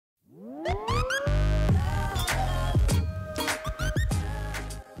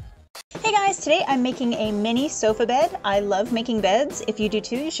guys, today I'm making a mini sofa bed. I love making beds. If you do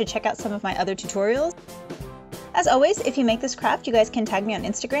too, you should check out some of my other tutorials. As always, if you make this craft, you guys can tag me on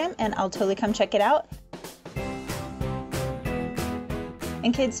Instagram and I'll totally come check it out.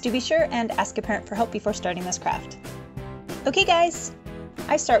 And kids, do be sure and ask a parent for help before starting this craft. Okay guys,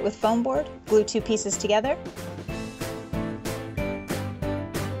 I start with foam board, glue 2 pieces together.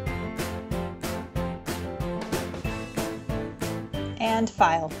 And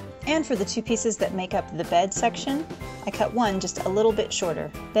file. And for the 2 pieces that make up the bed section, I cut one just a little bit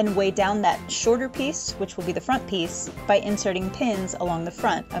shorter. Then weigh down that shorter piece, which will be the front piece, by inserting pins along the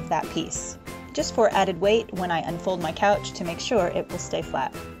front of that piece, just for added weight when I unfold my couch to make sure it will stay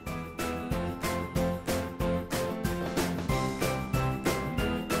flat.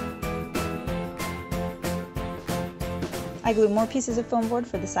 I glue more pieces of foam board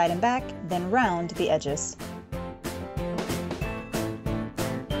for the side and back, then round the edges.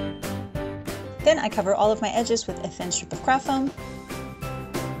 Then I cover all of my edges with a thin strip of craft foam.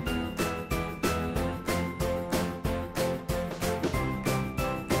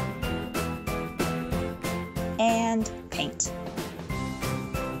 And paint.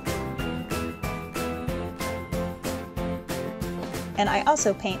 And I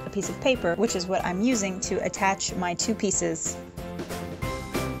also paint a piece of paper, which is what I'm using to attach my 2 pieces.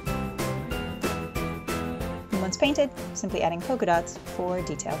 Once painted, simply adding polka dots for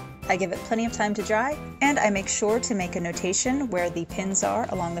detail. I give it plenty of time to dry, and I make sure to make a notation where the pins are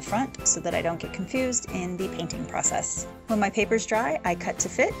along the front so that I don't get confused in the painting process. When my paper's dry, I cut to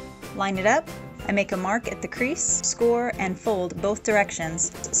fit, line it up, I make a mark at the crease, score, and fold both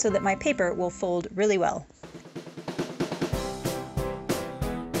directions so that my paper will fold really well.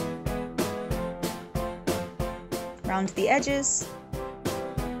 Round the edges,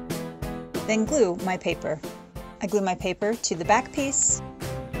 then glue my paper. I glue my paper to the back piece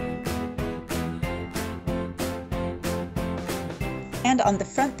and on the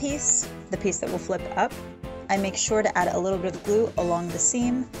front piece, the piece that will flip up, I make sure to add a little bit of glue along the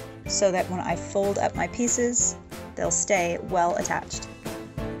seam so that when I fold up my pieces, they'll stay well attached.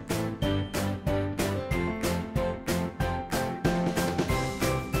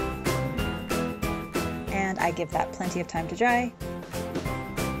 And I give that plenty of time to dry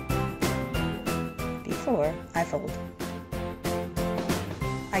before I fold.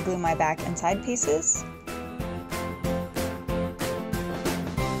 I glue my back and side pieces.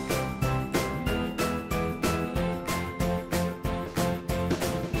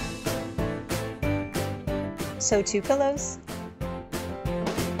 Sew 2 pillows.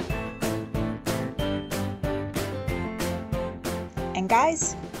 And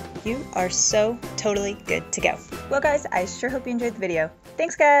guys, you are so totally good to go. Well guys, I sure hope you enjoyed the video.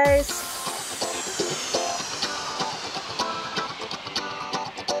 Thanks guys!